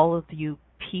 all of you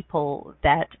people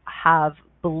that have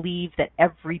believed that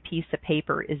every piece of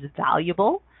paper is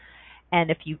valuable, and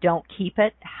if you don't keep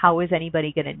it, how is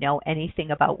anybody going to know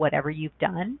anything about whatever you've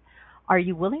done? Are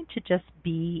you willing to just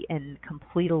be in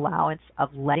complete allowance of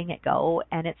letting it go?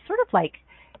 And it's sort of like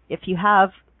if you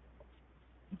have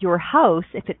your house,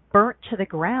 if it burnt to the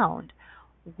ground,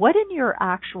 what in your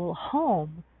actual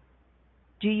home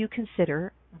do you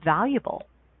consider valuable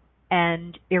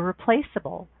and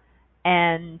irreplaceable?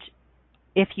 And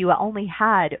if you only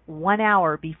had 1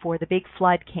 hour before the big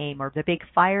flood came or the big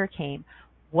fire came,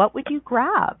 what would you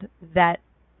grab that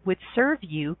would serve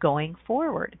you going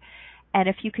forward? And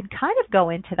if you can kind of go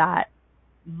into that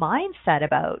mindset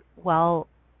about, well,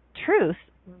 truth,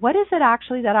 what is it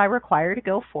actually that I require to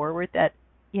go forward that,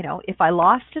 you know, if I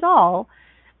lost it all,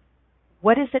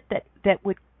 what is it that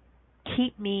would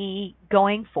keep me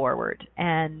going forward?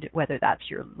 And whether that's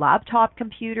your laptop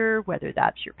computer, whether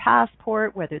that's your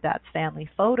passport, whether that's family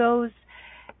photos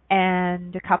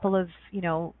and a couple of, you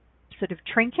know, sort of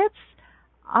trinkets.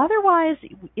 Otherwise,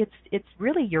 it's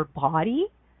really your body,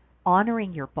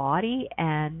 honoring your body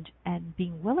and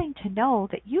being willing to know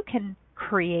that you can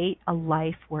create a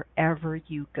life wherever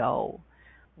you go,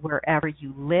 wherever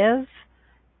you live,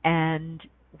 and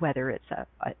whether it's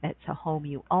a home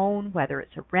you own, whether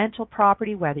it's a rental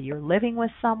property, whether you're living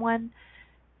with someone,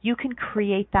 you can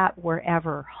create that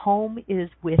wherever. Home is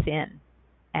within.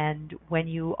 And when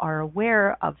you are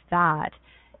aware of that,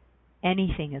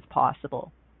 anything is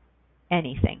possible.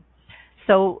 Anything.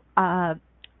 So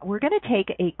we're going to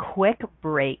take a quick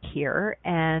break here,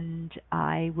 and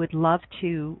I would love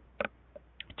to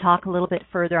talk a little bit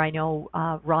further. I know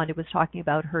Rhonda was talking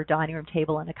about her dining room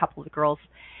table, and a couple of the girls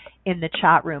in the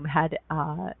chat room had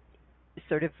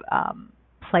sort of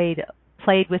played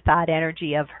with that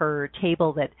energy of her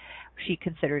table that she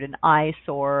considered an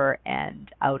eyesore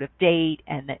and out of date,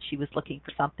 and that she was looking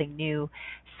for something new.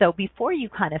 So before you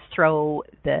kind of throw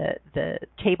the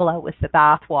table out with the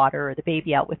bathwater or the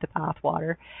baby out with the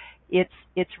bathwater,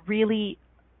 it's really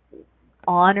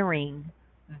honoring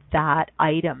that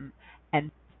item. And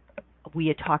we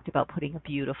had talked about putting a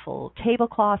beautiful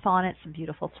tablecloth on it, some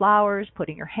beautiful flowers,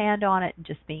 putting her hand on it, and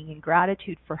just being in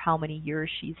gratitude for how many years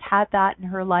she's had that in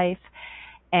her life.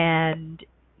 And,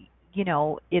 you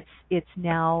know, it's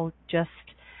now just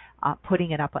putting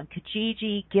it up on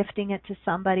Kijiji, gifting it to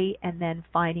somebody, and then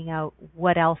finding out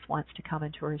what else wants to come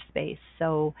into her space.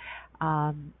 So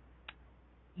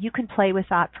you can play with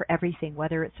that for everything,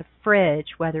 whether it's a fridge,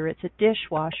 whether it's a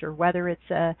dishwasher, whether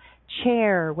it's a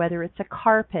chair, whether it's a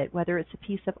carpet, whether it's a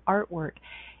piece of artwork.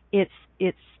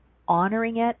 It's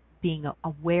honoring it, being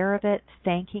aware of it,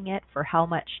 thanking it for how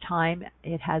much time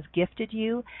it has gifted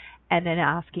you, and then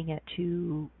asking it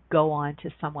to go on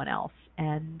to someone else.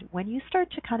 And when you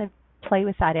start to kind of play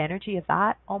with that energy of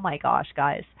that, oh my gosh,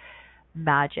 guys,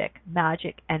 magic.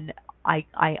 And I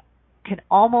can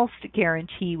almost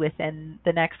guarantee within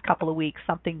the next couple of weeks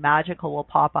something magical will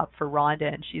pop up for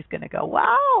Rhonda, and she's going to go,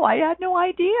 wow, I had no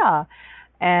idea.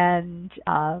 And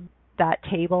that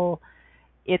table,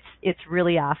 it's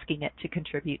really asking it to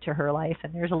contribute to her life.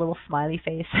 And there's a little smiley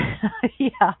face.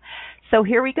 Yeah. So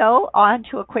here we go, on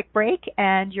to a quick break,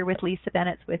 and you're with Lisa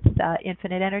Bennett with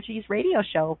Infinite Energies radio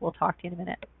show. We'll talk to you in a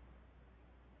minute.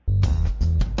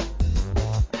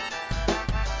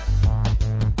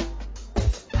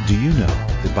 Do you know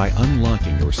that by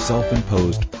unlocking your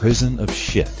self-imposed prison of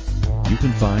shit, you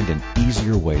can find an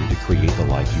easier way to create the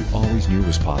life you always knew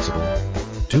was possible?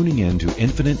 Tuning in to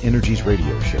Infinite Energies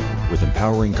radio show with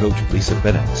empowering coach Lisa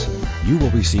Bennett, you will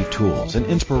receive tools and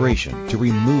inspiration to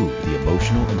remove the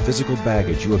emotional and physical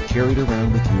baggage you have carried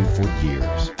around with you for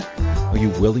years. Are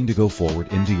you willing to go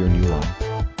forward into your new life?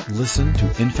 Listen to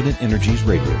Infinite Energies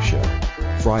radio show,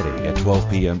 Friday at 12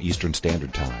 p.m. Eastern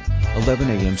Standard Time, 11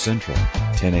 a.m. Central,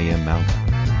 10 a.m.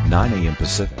 Mountain, 9 a.m.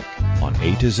 Pacific on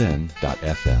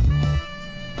A2Zen.fm.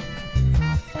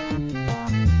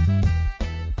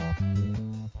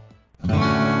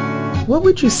 What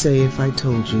would you say if I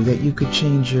told you that you could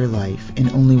change your life in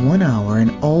only 1 hour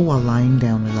and all while lying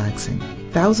down relaxing?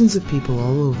 Thousands of people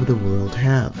all over the world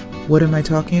have. What am I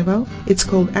talking about? It's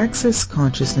called Access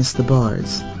Consciousness, the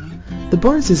bars. The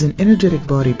bars is an energetic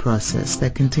body process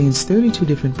that contains 32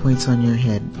 different points on your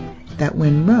head that,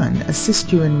 when run,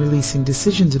 assist you in releasing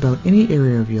decisions about any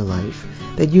area of your life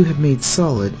that you have made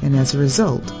solid and as a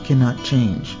result cannot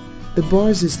change. The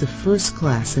bars is the first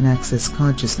class in Access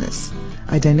Consciousness,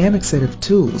 a dynamic set of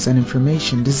tools and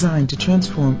information designed to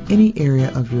transform any area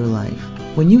of your life.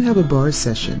 When you have a bars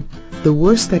session, the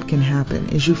worst that can happen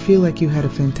is you feel like you had a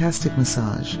fantastic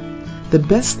massage. The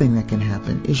best thing that can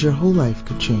happen is your whole life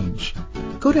could change.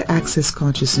 Go to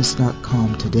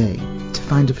accessconsciousness.com today to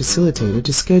find a facilitator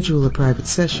to schedule a private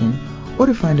session or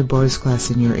to find a bars class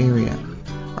in your area.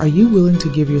 Are you willing to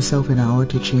give yourself an hour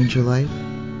to change your life?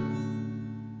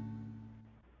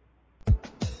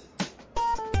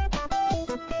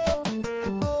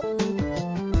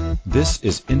 This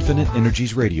is Infinite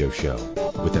Energies radio show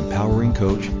with empowering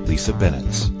coach Lisa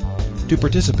Bennett. To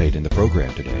participate in the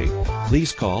program today,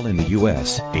 please call in the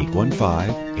U.S.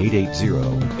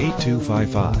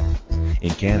 815-880-8255.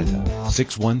 In Canada,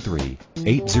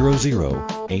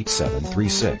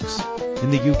 613-800-8736.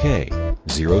 In the UK,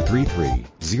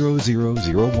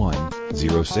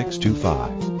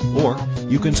 033-0001-0625. Or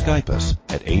you can Skype us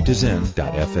at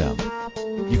A2Zen.fm.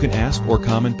 You can ask or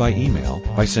comment by email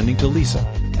by sending to Lisa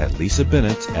at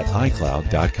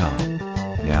lisabennett@icloud.com.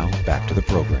 Now back to the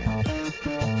program.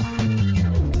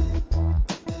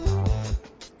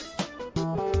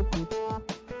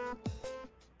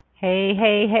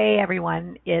 Hey,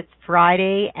 everyone. It's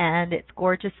Friday, and it's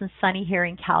gorgeous and sunny here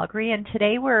in Calgary. And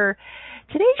today's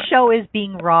show is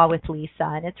Being Raw with Lisa,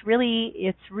 and it's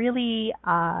really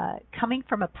coming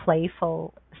from a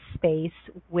playful space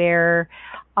where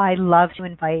I love to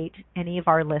invite any of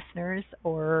our listeners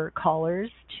or callers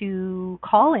to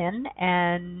call in,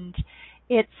 and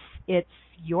it's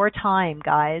your time,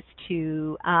 guys,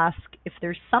 to ask if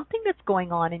there's something that's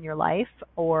going on in your life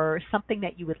or something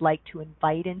that you would like to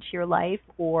invite into your life,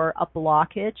 or a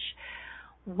blockage,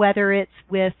 whether it's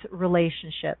with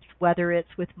relationships, whether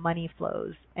it's with money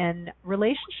flows. And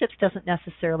relationships doesn't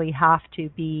necessarily have to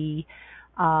be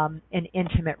an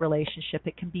intimate relationship.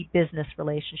 It can be business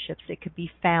relationships. It could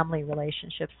be family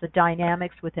relationships, the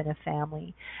dynamics within a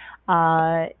family.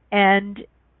 And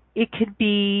it could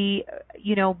be,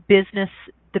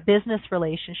 the business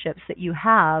relationships that you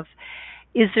have.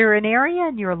 Is there an area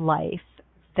in your life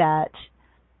that,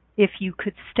 if you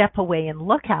could step away and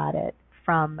look at it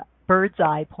from bird's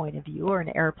eye point of view or an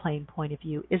airplane point of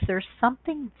view, is there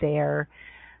something there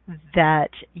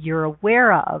that you're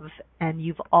aware of and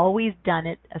you've always done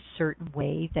it a certain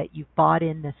way, that you've bought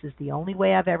in, this is the only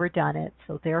way I've ever done it,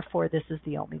 so therefore this is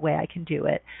the only way I can do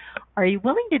it? Are you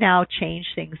willing to now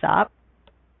change things up?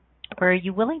 Or are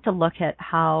you willing to look at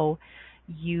how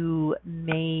you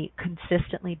may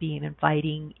consistently be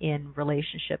inviting in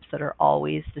relationships that are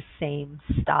always the same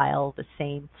style, the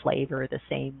same flavor, the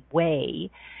same way,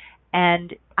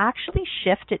 and actually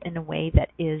shift it in a way that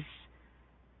is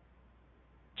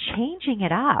changing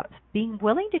it up, being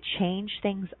willing to change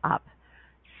things up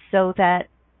so that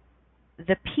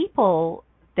the people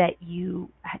that you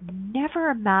had never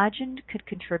imagined could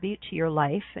contribute to your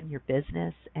life and your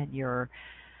business and your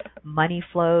money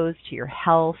flows, to your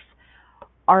health,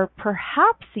 are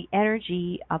perhaps the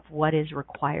energy of what is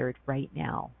required right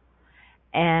now.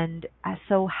 And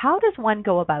so how does one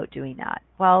go about doing that?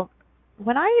 Well,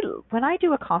 when I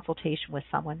do a consultation with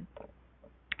someone,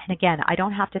 and again, I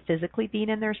don't have to physically be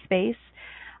in their space,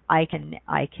 I can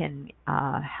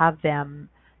have them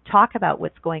talk about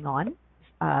what's going on,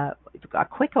 a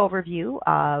quick overview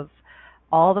of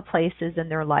all the places in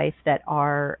their life that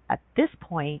are, at this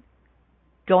point,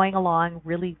 going along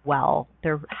really well.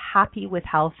 They're happy with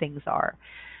how things are.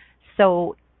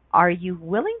 So are you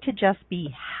willing to just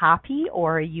be happy,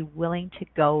 or are you willing to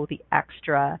go the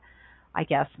extra, I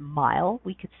guess, mile,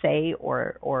 we could say,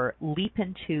 or leap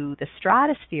into the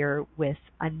stratosphere with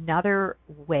another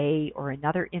way or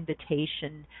another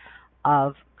invitation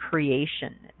of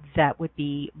creation that would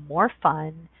be more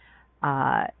fun,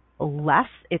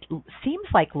 it seems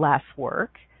like less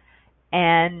work,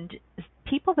 and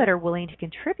people that are willing to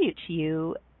contribute to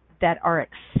you that are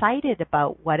excited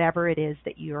about whatever it is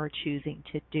that you're choosing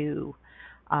to do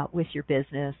with your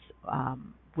business,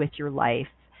 with your life,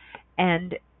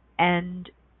 and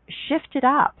shift it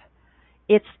up.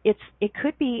 It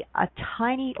could be a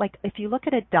tiny, like if you look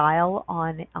at a dial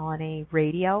on a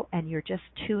radio and you're just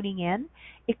tuning in,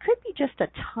 it could be just a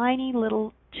tiny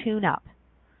little tune up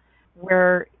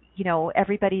where, you know,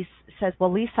 everybody says,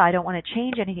 well, Lisa, I don't want to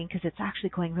change anything because it's actually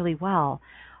going really well.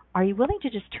 Are you willing to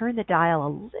just turn the dial a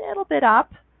little bit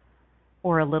up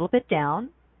or a little bit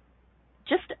down,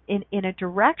 just in a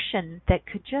direction that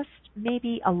could just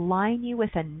maybe align you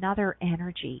with another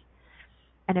energy?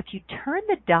 And if you turn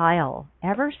the dial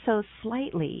ever so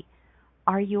slightly,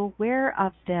 are you aware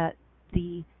of the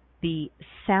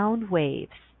sound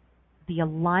waves, the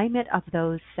alignment of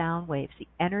those sound waves, the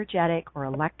energetic or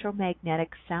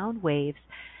electromagnetic sound waves?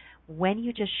 When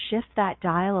you just shift that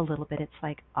dial a little bit, it's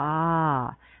like,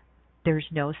 there's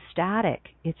no static.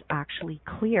 It's actually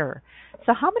clear.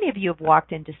 So how many of you have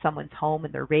walked into someone's home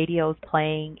and their radio's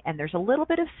playing and there's a little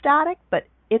bit of static, but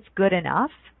it's good enough?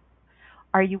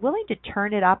 Are you willing to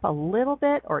turn it up a little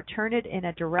bit or turn it in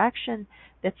a direction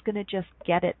that's going to just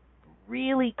get it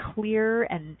really clear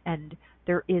and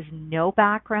there is no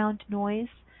background noise?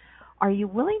 Are you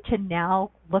willing to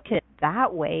now look at it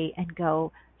that way and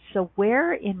go, so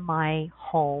where in my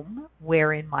home,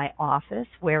 where in my office,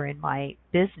 where in my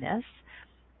business,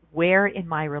 where in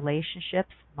my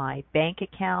relationships, my bank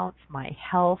accounts, my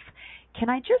health, can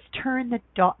I just turn the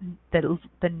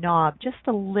knob just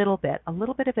a little bit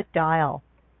of a dial,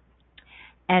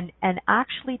 and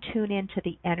actually tune into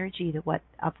the energy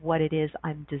of what it is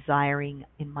I'm desiring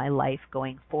in my life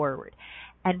going forward?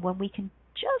 And when we can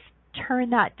just turn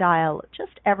that dial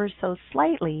just ever so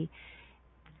slightly,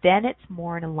 then it's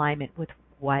more in alignment with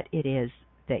what it is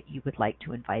that you would like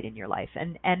to invite in your life.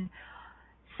 And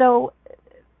so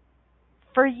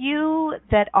for you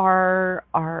that are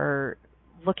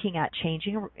looking at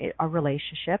changing a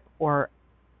relationship or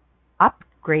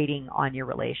upgrading on your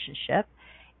relationship,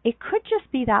 it could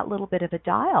just be that little bit of a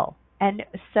dial. And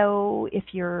so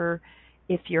if you're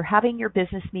having your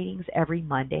business meetings every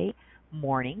Monday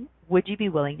morning, would you be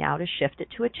willing now to shift it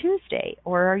to a Tuesday?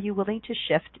 Or are you willing to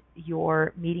shift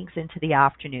your meetings into the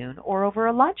afternoon or over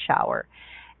a lunch hour?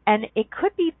 And it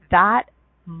could be that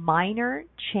minor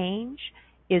change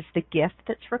is the gift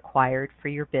that's required for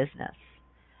your business.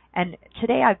 And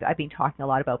today I've been talking a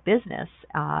lot about business,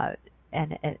 and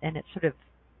it sort of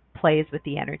plays with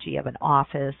the energy of an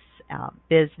office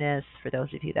business. For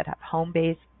those of you that have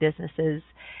home-based businesses,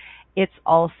 it's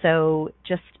also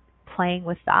just playing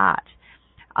with that.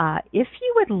 If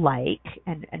you would like,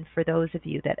 and for those of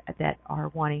you that are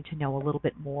wanting to know a little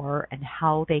bit more and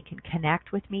how they can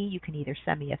connect with me, you can either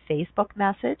send me a Facebook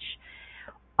message.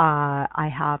 I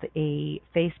have a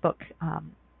Facebook,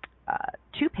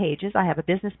 2 pages. I have a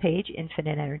business page,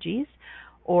 Infinite Energies,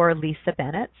 or Lisa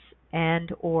Bennett's,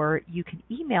 or you can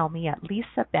email me at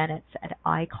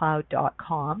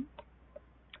lisabennetts@icloud.com.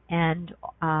 And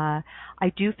I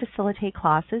do facilitate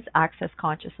classes, access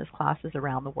consciousness classes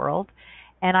around the world.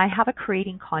 And I have a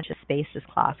Creating Conscious Spaces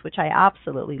class, which I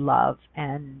absolutely love.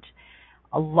 And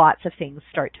lots of things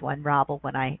start to unravel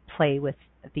when I play with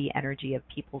the energy of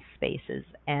people's spaces.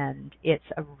 And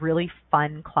it's a really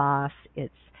fun class.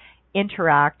 It's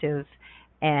interactive.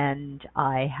 And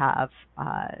I have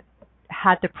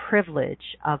had the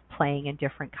privilege of playing in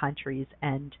different countries.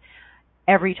 And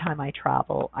every time I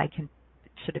travel, I can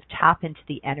sort of tap into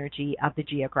the energy of the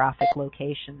geographic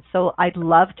location. So I'd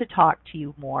love to talk to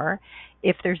you more.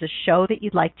 If there's a show that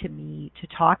you'd like me to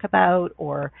talk about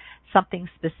or something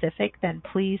specific, then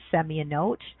please send me a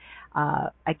note,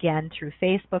 again, through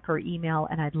Facebook or email,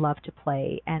 and I'd love to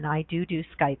play. And I do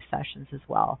Skype sessions as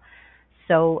well.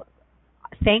 So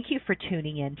thank you for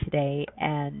tuning in today,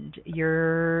 and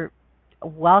you're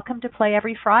welcome to play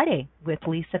every Friday with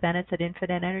Lisa Bennett at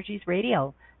Infinite Energies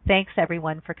Radio. Thanks,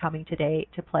 everyone, for coming today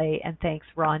to play, and thanks,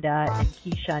 Rhonda and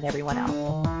Keisha and everyone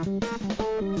else.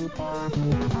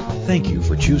 Thank you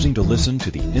for choosing to listen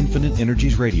to the Infinite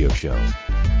Energies Radio Show.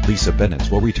 Lisa Bennett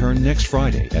will return next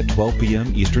Friday at 12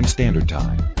 p.m. Eastern Standard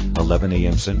Time. 11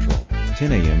 a.m. Central,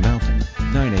 10 a.m. Mountain,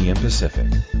 9 a.m. Pacific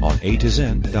on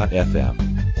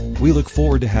A2Zen.fm. We look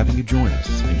forward to having you join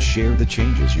us and share the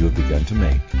changes you have begun to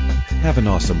make. Have an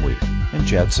awesome week and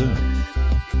chat soon.